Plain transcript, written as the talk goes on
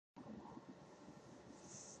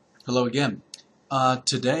Hello again.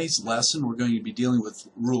 Today's lesson we're going to be dealing with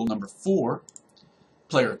rule number 4,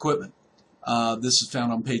 player equipment. This is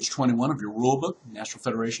found on page 21 of your rule book, National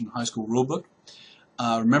Federation High School Rule Book.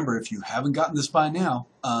 Remember, if you haven't gotten this by now,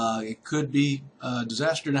 it could be a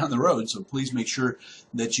disaster down the road, so please make sure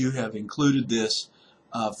that you have included this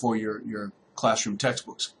for your classroom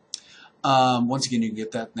textbooks. Once again, you can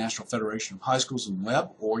get that National Federation of High Schools on the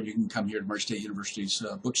web, or you can come here to Murray State University's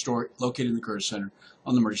bookstore located in the Curtis Center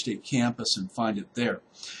on the Murray State campus and find it there.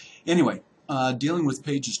 Anyway, dealing with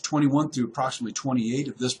pages 21 through approximately 28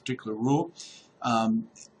 of this particular rule,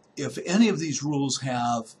 if any of these rules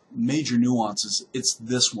have major nuances, it's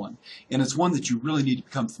this one, and it's one that you really need to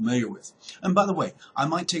become familiar with. And by the way, I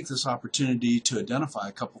might take this opportunity to identify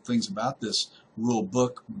a couple things about this rule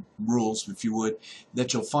book, rules, if you would,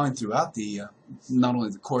 that you'll find throughout the not only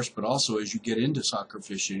the course but also as you get into soccer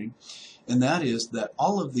officiating, and that is that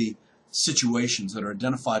all of the situations that are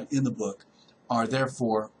identified in the book are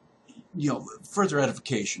therefore further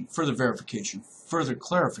edification, further verification, further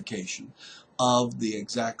clarification of the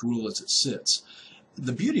exact rule as it sits.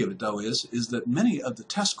 The beauty of it, though, is that many of the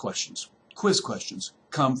test questions, quiz questions,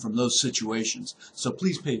 come from those situations. So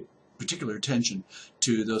please pay particular attention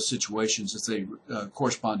to those situations as they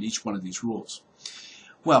correspond to each one of these rules.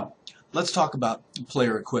 Well, let's talk about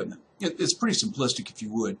player equipment. It's pretty simplistic, if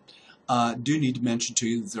you would. Do need to mention to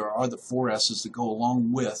you that there are the 4 S's that go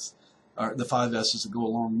along with, or the 5 S's that go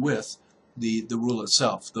along with the rule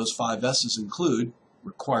itself. Those 5 S's include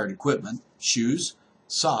required equipment: shoes,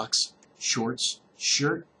 socks, shorts,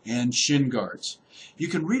 shirt, and shin guards. You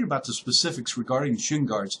can read about the specifics regarding shin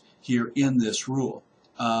guards here in this rule.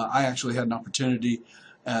 I actually had an opportunity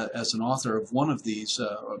as an author of one of these,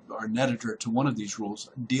 or an editor to one of these rules,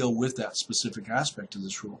 deal with that specific aspect of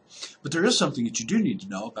this rule. But there is something that you do need to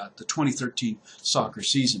know about the 2013 soccer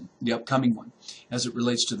season, the upcoming one, as it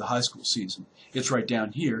relates to the high school season. It's right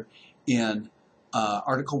down here in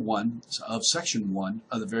Article 1 of Section 1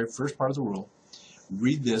 of the very first part of the rule.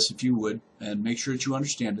 Read this, if you would, and make sure that you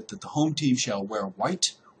understand it, that the home team shall wear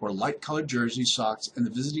white or light-colored jerseys, socks, and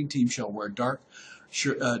the visiting team shall wear dark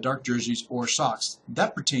jerseys or socks.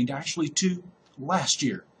 That pertained actually to last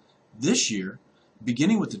year. This year,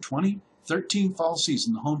 beginning with the 2013 fall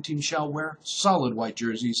season, the home team shall wear solid white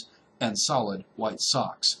jerseys and solid white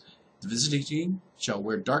socks. The visiting team shall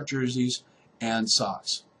wear dark jerseys and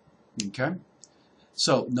socks. Okay?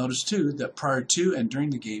 So notice too that prior to and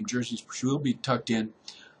during the game, jerseys will be tucked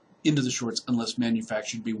into the shorts unless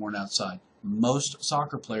manufactured to be worn outside. Most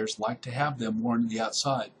soccer players like to have them worn on the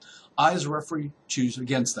outside. I, as a referee, choose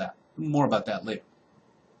against that. More about that later.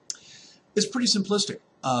 It's pretty simplistic.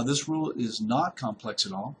 This rule is not complex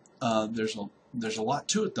at all. There's a lot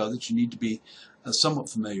to it, though, that you need to be somewhat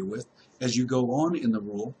familiar with. As you go on in the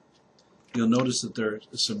rule, you'll notice that there are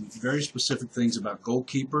some very specific things about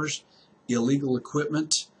goalkeepers, illegal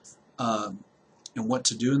equipment, and what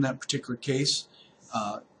to do in that particular case.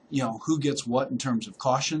 Who gets what in terms of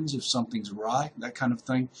cautions if something's awry, that kind of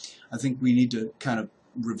thing. I think we need to kind of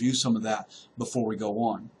review some of that before we go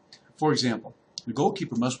on. For example, the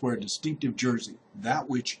goalkeeper must wear a distinctive jersey, that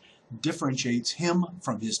which differentiates him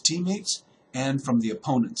from his teammates and from the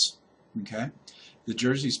opponents. Okay? The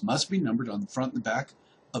jerseys must be numbered on the front and the back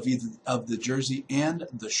of either of the jersey and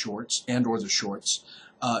the shorts, or the shorts.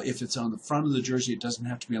 If it's on the front of the jersey, it doesn't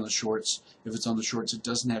have to be on the shorts. If it's on the shorts, it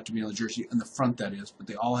doesn't have to be on the jersey, and the front, that is, but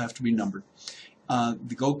they all have to be numbered.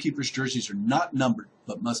 The goalkeeper's jerseys are not numbered,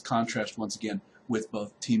 but must contrast once again with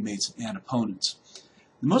both teammates and opponents.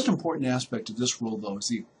 The most important aspect of this rule, though, is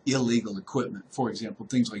the illegal equipment. For example,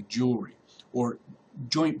 things like jewelry or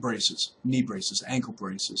joint braces, knee braces, ankle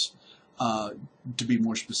braces, to be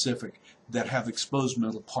more specific, that have exposed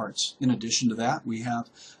metal parts. In addition to that, we have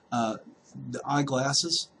the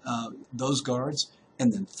eyeglasses, those guards,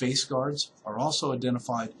 and then face guards are also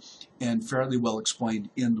identified and fairly well explained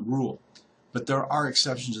in the rule. But there are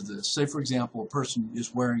exceptions to this. Say, for example, a person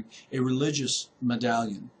is wearing a religious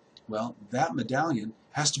medallion. Well, that medallion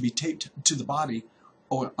has to be taped to the body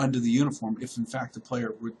or under the uniform if, in fact, the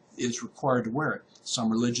player is required to wear it.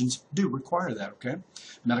 Some religions do require that, okay?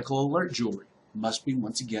 Medical alert jewelry must be,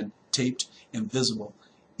 once again, taped and visible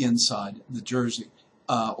inside the jersey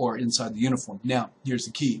or inside the uniform. Now, here's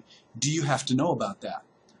the key. Do you have to know about that?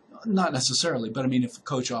 Not necessarily, but I mean, if a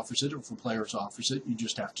coach offers it or if a player offers it, you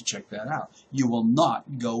just have to check that out. You will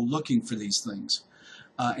not go looking for these things.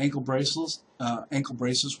 Ankle braces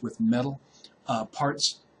with metal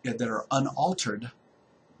parts that are unaltered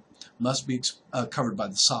must be covered by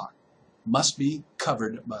the sock. Must be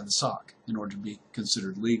covered by the sock in order to be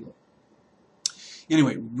considered legal.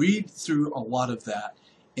 Anyway, read through a lot of that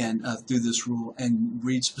and through this rule and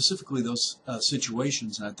read specifically those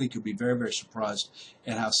situations, and I think you'll be very, very surprised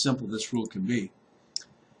at how simple this rule can be.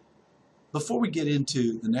 Before we get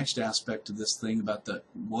into the next aspect of this thing about the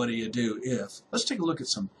what do you do if, let's take a look at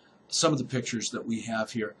some of the pictures that we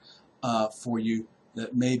have here for you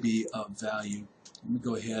that may be of value. Let me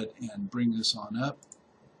go ahead and bring this on up,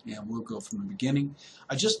 and we'll go from the beginning.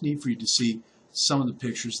 I just need for you to see some of the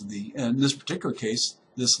pictures of in this particular case,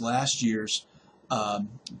 this last year's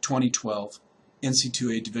 2012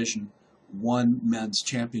 NC2A Division I Men's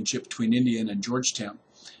Championship between Indiana and Georgetown.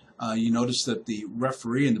 You notice that the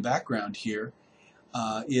referee in the background here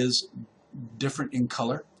is different in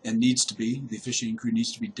color and needs to be. The officiating crew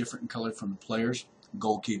needs to be different in color from the players,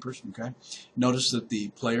 goalkeepers. Okay. Notice that the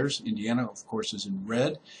players, Indiana, of course, is in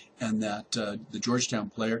red, and that the Georgetown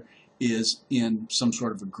player is in some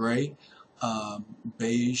sort of a gray,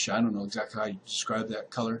 beige. I don't know exactly how you describe that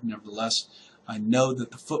color. Nevertheless, I know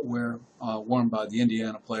that the footwear worn by the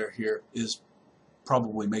Indiana player here is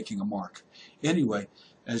probably making a mark. Anyway,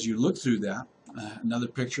 as you look through that, another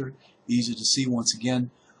picture, easy to see once again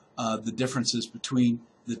the differences between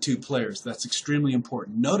the two players. That's extremely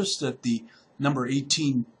important. Notice that the number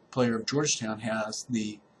 18 player of Georgetown has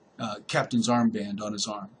the captain's armband on his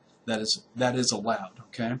arm. That is allowed,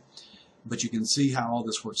 okay? But you can see how all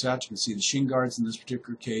this works out. You can see the shin guards in this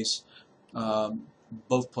particular case.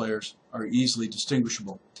 Both players are easily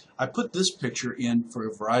distinguishable. I put this picture in for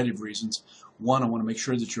a variety of reasons. One, I want to make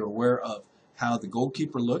sure that you're aware of how the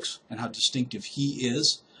goalkeeper looks and how distinctive he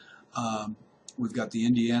is. We've got the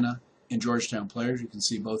Indiana and Georgetown players. You can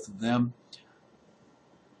see both of them.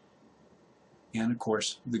 And, of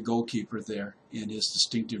course, the goalkeeper there in his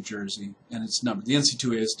distinctive jersey and its number. The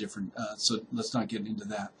NC2A is different, so let's not get into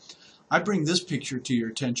that. I bring this picture to your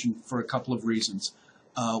attention for a couple of reasons.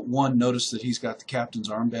 One, notice that he's got the captain's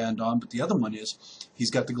armband on, but the other one is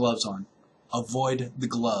he's got the gloves on. Avoid the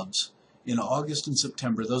gloves. In August and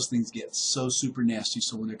September, those things get so super nasty,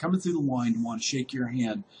 so when they're coming through the line and want to shake your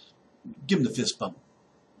hand, give them the fist bump.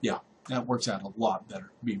 Yeah, that works out a lot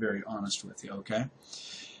better, to be very honest with you, okay?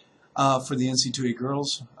 For the NC2A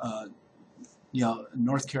girls,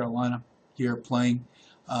 North Carolina here playing.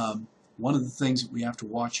 One of the things that we have to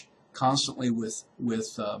watch constantly with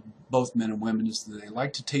both men and women is that they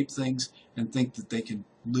like to tape things and think that they can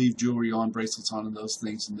leave jewelry on, bracelets on, and those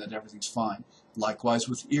things, and that everything's fine. Likewise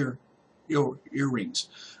with earrings.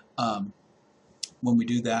 When we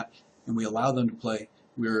do that and we allow them to play,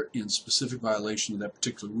 we're in specific violation of that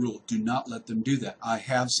particular rule. Do not let them do that. I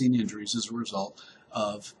have seen injuries as a result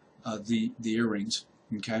of the earrings.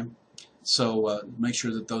 Okay, so make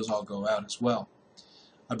sure that those all go out as well.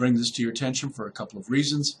 I bring this to your attention for a couple of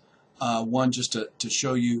reasons. One, just to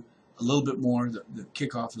show you a little bit more. The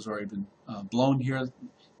kickoff has already been blown here.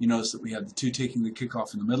 You notice that we have the two taking the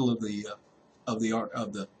kickoff in the middle of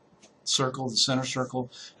the circle, the center circle.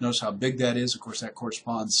 Notice how big that is. Of course, that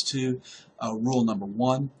corresponds to rule number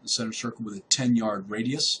 1, the center circle with a 10-yard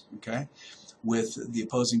radius. Okay, with the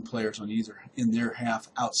opposing players on in their half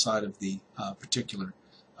outside of the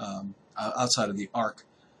outside of the arc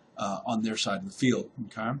on their side of the field.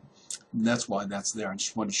 Okay. And that's why that's there. I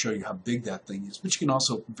just wanted to show you how big that thing is. But you can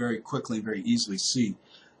also very quickly, very easily see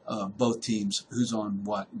both teams, who's on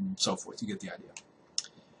what, and so forth. You get the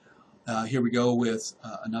idea. Here we go with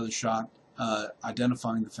another shot,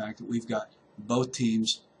 identifying the fact that we've got both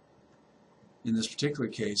teams, in this particular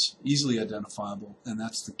case, easily identifiable, and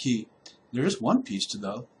that's the key. There is one piece to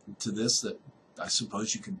this that I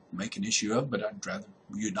suppose you could make an issue of, but I'd rather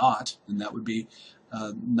you not, and that would be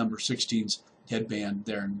number 16's headband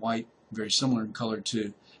there in white, very similar in color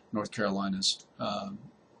to North Carolina's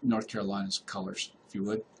colors, if you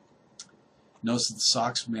would. Notice that the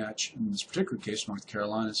socks match, in this particular case, North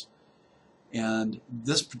Carolina's. And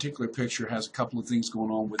this particular picture has a couple of things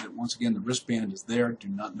going on with it. Once again, the wristband is there. Do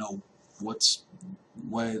not know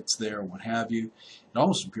why it's there, what have you. It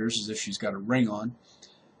almost appears as if she's got a ring on.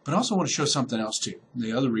 But I also want to show something else too.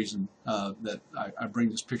 The other reason that I bring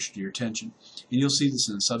this picture to your attention, and you'll see this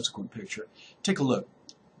in a subsequent picture. Take a look.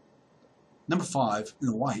 Number 5 in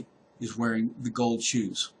the white is wearing the gold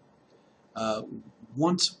shoes.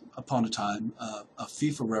 Once upon a time, a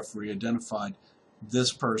FIFA referee identified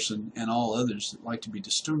this person and all others that like to be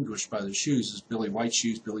distinguished by their shoes as Billy White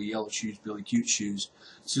shoes, Billy Yellow shoes, Billy Cute shoes,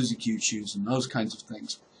 Susie Cute shoes, and those kinds of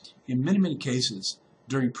things. In many, many cases,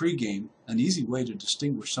 during pregame, an easy way to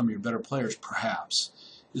distinguish some of your better players, perhaps,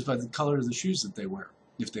 is by the color of the shoes that they wear.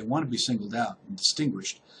 If they want to be singled out and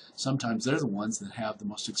distinguished, sometimes they're the ones that have the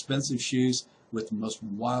most expensive shoes with the most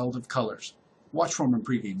wild of colors. Watch for them in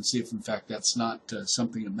pregame and see if, in fact, that's not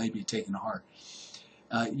something that may be taken to heart.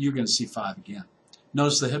 You're going to see 5 again.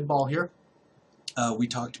 Notice the head ball here. We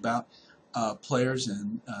talked about players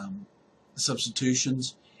and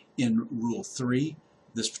substitutions in Rule 3.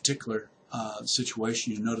 This particular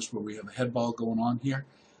situation, you notice where we have a head ball going on here.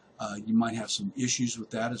 You might have some issues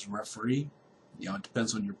with that as a referee. You know, it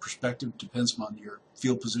depends on your perspective, depends on your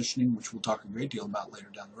field positioning, which we'll talk a great deal about later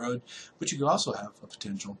down the road. But you could also have a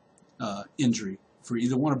potential injury for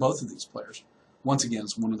either one or both of these players. Once again,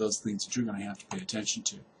 it's one of those things that you're going to have to pay attention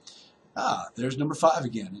to. There's number 5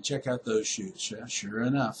 again, and check out those shoes. Yeah, sure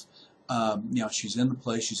enough, you know, she's in the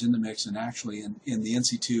play, she's in the mix, and actually in the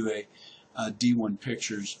NC2A D1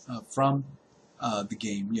 pictures from the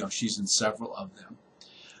game, you know, she's in several of them.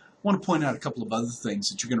 I want to point out a couple of other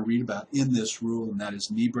things that you're going to read about in this rule, and that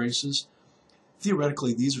is knee braces.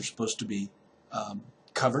 Theoretically, these are supposed to be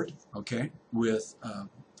covered, okay, with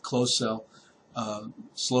closed cell,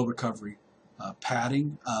 slow recovery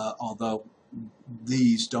padding, although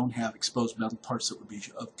these don't have exposed metal parts that would be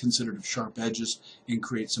considered of sharp edges and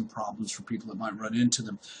create some problems for people that might run into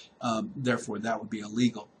them. Therefore, that would be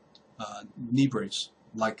illegal. Knee brace,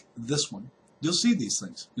 like this one, you'll see these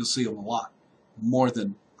things. You'll see them a lot, more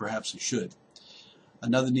than perhaps you should.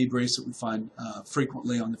 Another knee brace that we find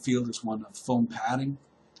frequently on the field is one of foam padding,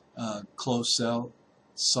 closed cell,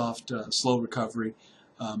 soft, slow recovery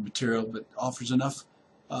material, but offers enough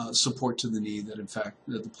support to the knee that in fact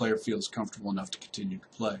the player feels comfortable enough to continue to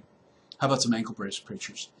play. How about some ankle brace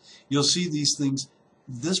pictures? You'll see these things.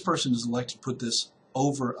 This person is elected to put this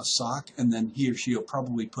over a sock, and then he or she will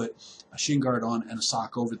probably put a shin guard on and a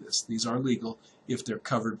sock over this. These are legal if they're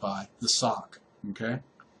covered by the sock. Okay?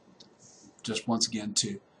 Just once again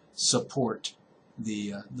to support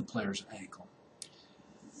the player's ankle.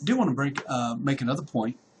 I do want to make another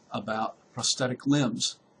point about prosthetic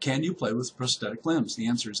limbs. Can you play with prosthetic limbs? The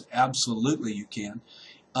answer is absolutely you can,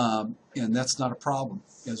 and that's not a problem.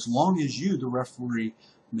 As long as you, the referee,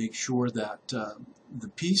 make sure that the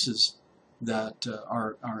pieces that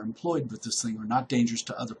are employed with this thing are not dangerous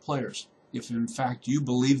to other players. If in fact you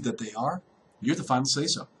believe that they are, you're the final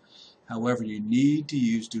say-so. However, you need to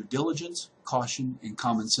use due diligence, caution, and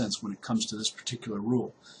common sense when it comes to this particular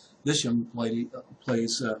rule. This young lady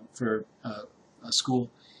plays for a school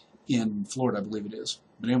in Florida, I believe it is.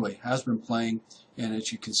 But anyway, has been playing, and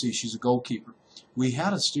as you can see, she's a goalkeeper. We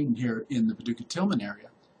had a student here in the Paducah-Tillman area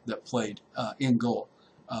that played in goal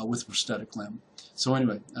with prosthetic limb. So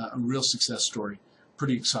anyway, a real success story,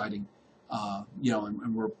 pretty exciting, you know,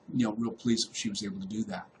 and we're real pleased that she was able to do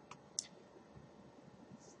that.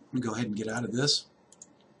 Let me go ahead and get out of this.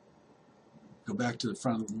 Go back to the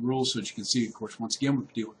front of the rules so that you can see, of course, once again, we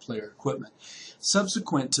deal with player equipment.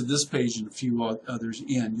 Subsequent to this page and a few others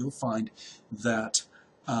in, you'll find that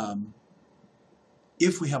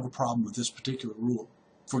if we have a problem with this particular rule,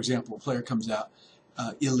 for example, a player comes out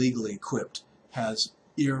illegally equipped, has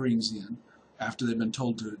earrings in after they've been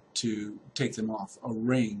told to take them off, a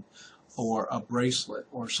ring or a bracelet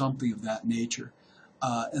or something of that nature,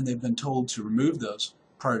 and they've been told to remove those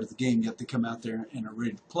prior to the game, yet they come out there and are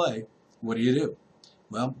ready to play, what do?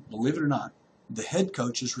 Well, believe it or not, the head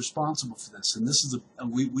coach is responsible for this, and this is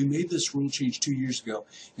we made this rule change 2 years ago,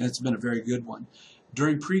 and it's been a very good one.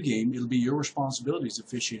 During pregame, it'll be your responsibility as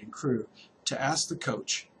officiating crew to ask the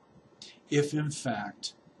coach if in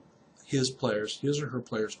fact his or her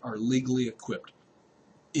players are legally equipped,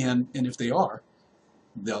 and if they are,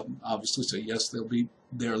 they'll obviously say yes,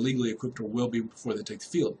 they are legally equipped or will be before they take the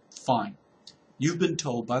field. Fine. You've been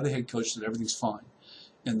told by the head coach that everything's fine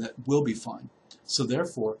and that will be fine. So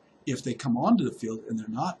therefore, if they come onto the field and they're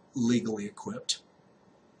not legally equipped,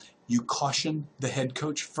 you caution the head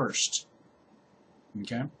coach first.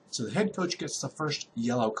 Okay? So the head coach gets the first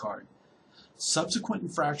yellow card. Subsequent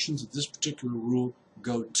infractions of this particular rule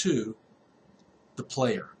go to the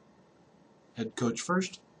player. Head coach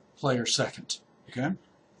first, player second. Okay?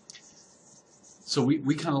 So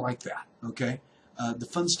we kind of like that. Okay? The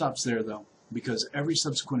fun stops there, though, because every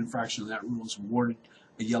subsequent infraction of that rule is awarded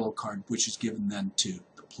a yellow card, which is given then to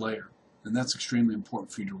the player. And that's extremely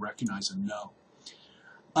important for you to recognize and know.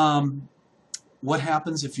 What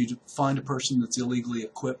happens if you find a person that's illegally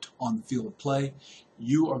equipped on the field of play?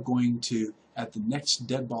 You are going to, at the next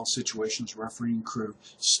dead ball situations, refereeing crew,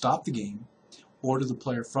 stop the game, order the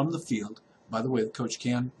player from the field. By the way, the coach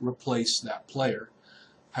can replace that player,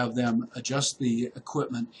 have them adjust the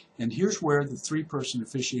equipment, and here's where the 3-person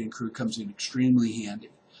officiating crew comes in extremely handy.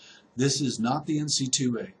 This is not the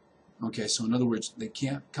NC2A. Okay, so in other words, they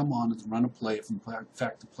can't come on and run a play if in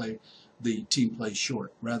fact the team plays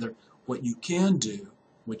short. Rather, what you can do,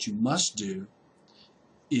 what you must do,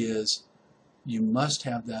 is you must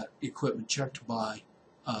have that equipment checked by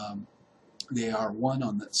the AR1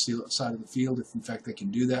 on that side of the field, if in fact they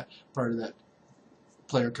can do that prior to that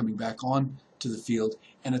player coming back on to the field,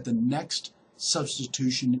 and at the next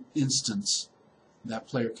substitution instance, that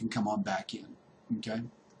player can come on back in. Okay?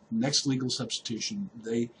 Next legal substitution,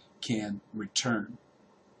 they can return.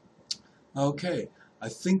 Okay, I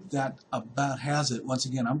think that about has it. Once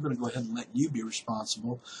again, I'm going to go ahead and let you be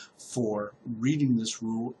responsible for reading this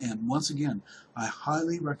rule, and once again, I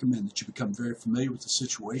highly recommend that you become very familiar with the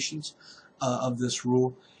situations of this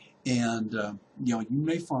rule, and you know, you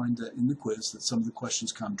may find that in the quiz that some of the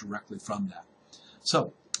questions come directly from that.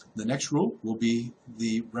 So the next rule will be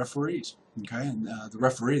the referees, okay, and the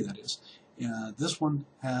referee, that is. This one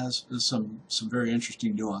has some very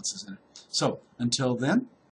interesting nuances in it. So until then,